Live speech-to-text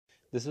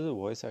This is a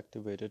voice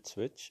activated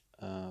switch.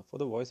 For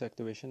the voice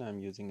activation, I'm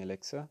using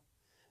Alexa.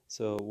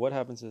 So what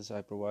happens is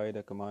I provide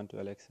a command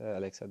to Alexa.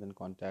 Alexa then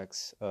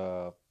contacts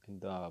in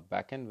the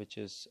backend, which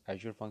is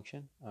Azure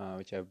function,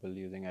 which I've built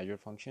using Azure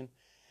function.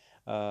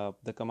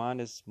 The command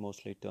is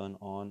mostly turn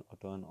on or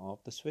turn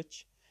off the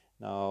switch.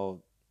 Now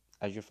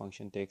Azure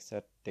function takes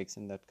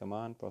in that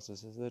command,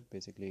 processes it.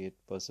 Basically, it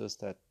passes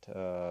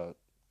that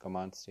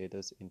command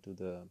status into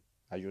the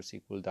Azure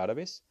SQL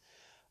database.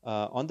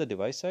 On the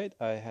device side,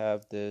 I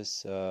have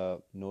this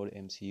Node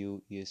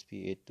MCU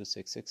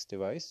ESP8266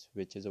 device,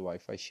 which is a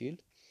Wi-Fi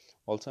shield.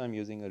 Also, I'm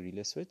using a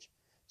relay switch.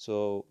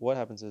 So what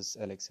happens is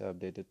Alexa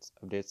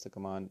updates the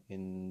command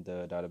in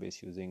the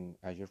database using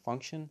Azure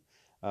function.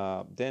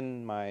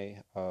 Then my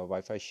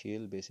Wi-Fi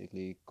shield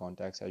basically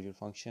contacts Azure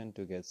function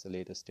to get the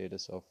latest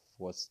status of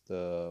what's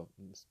the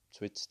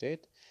switch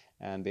state,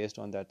 and based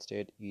on that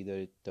state, either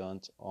it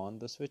turns on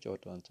the switch or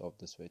turns off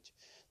the switch.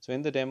 So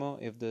in the demo,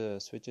 if the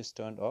switch is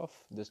turned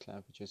off, this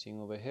lamp which you're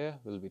seeing over here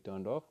will be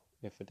turned off.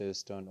 If it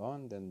is turned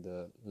on, then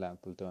the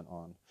lamp will turn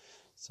on.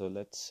 So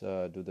let's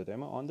do the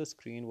demo. On the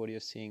screen, what you're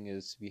seeing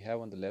is we have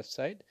on the left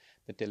side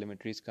the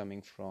telemetry is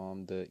coming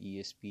from the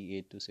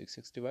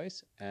ESP8266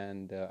 device,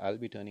 and I'll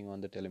be turning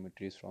on the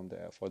telemetries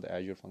for the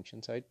Azure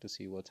function side to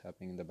see what's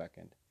happening in the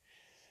backend.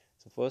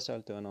 So first,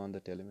 I'll turn on the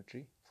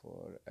telemetry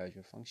for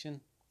Azure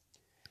function.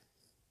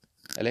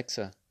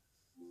 Alexa,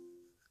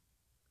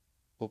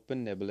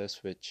 open Nebula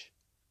switch.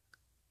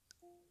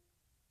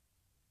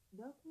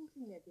 Welcome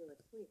to Nebula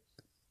switch.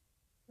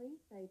 Please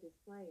say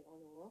display on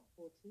or off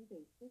or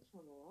TV switch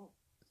on or off.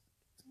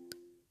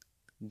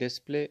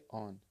 Display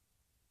on.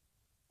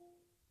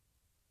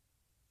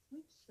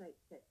 Switch state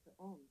set to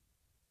on.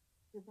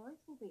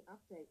 Device will be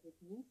updated with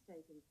new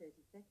state in 30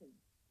 seconds.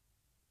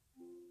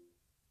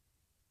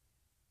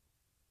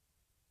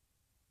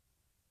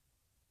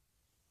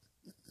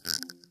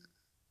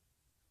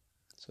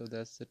 So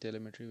that's the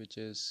telemetry which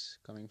is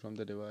coming from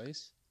the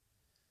device.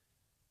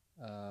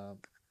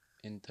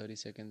 In 30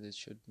 seconds, it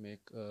should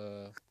make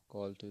a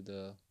call to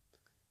the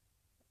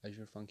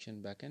Azure function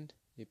backend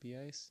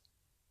APIs.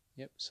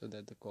 Yep, so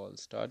that the call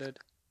started.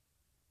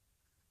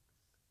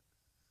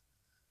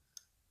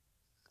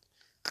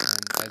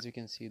 And as you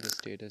can see, the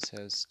status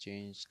has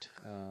changed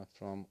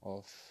from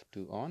off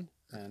to on,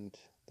 and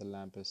the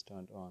lamp is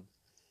turned on.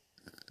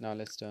 Now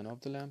let's turn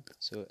off the lamp.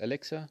 So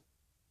Alexa,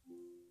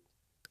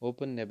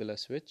 open Nebula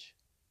switch.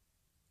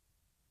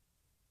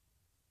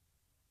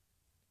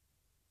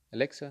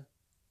 Alexa,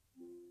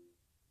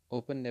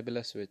 open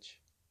Nebula switch.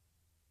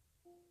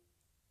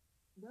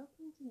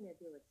 Welcome to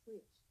Nebula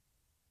switch.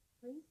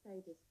 Please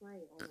say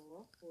display on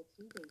or off or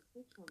TV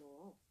switch on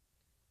or off.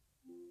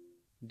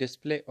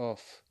 Display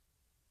off.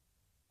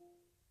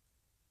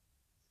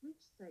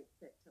 Switch state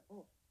set to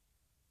off.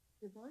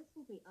 Device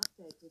will be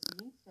updated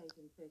with new state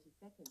in 30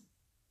 seconds.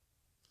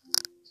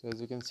 So as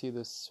you can see,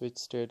 the switch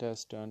state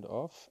has turned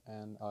off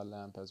and our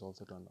lamp has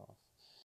also turned off.